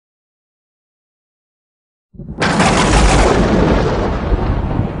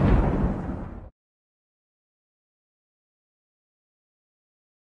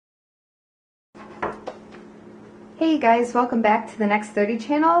Hey guys, welcome back to the Next 30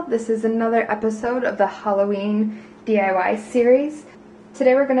 channel. This is another episode of the Halloween DIY series.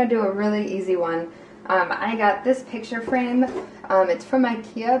 Today we're going to do a really easy one. I got this picture frame. It's from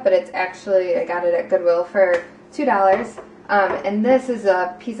IKEA, but it's actually, I got it at Goodwill for $2. And this is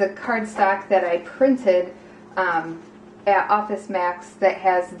a piece of cardstock that I printed at Office Max that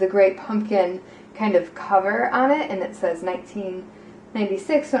has the Great Pumpkin kind of cover on it, and it says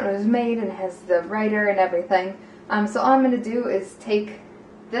 1996 when it was made and has the writer and everything. So all I'm going to do is take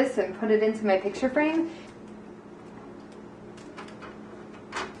this and put it into my picture frame.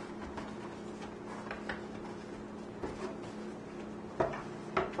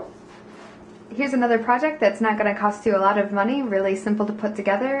 Here's another project that's not going to cost you a lot of money, really simple to put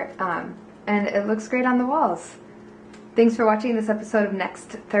together, and it looks great on the walls. Thanks for watching this episode of Next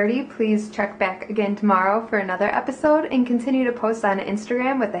 30. Please check back again tomorrow for another episode and continue to post on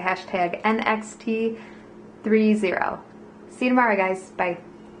Instagram with the hashtag NXT30. See you tomorrow, guys. Bye.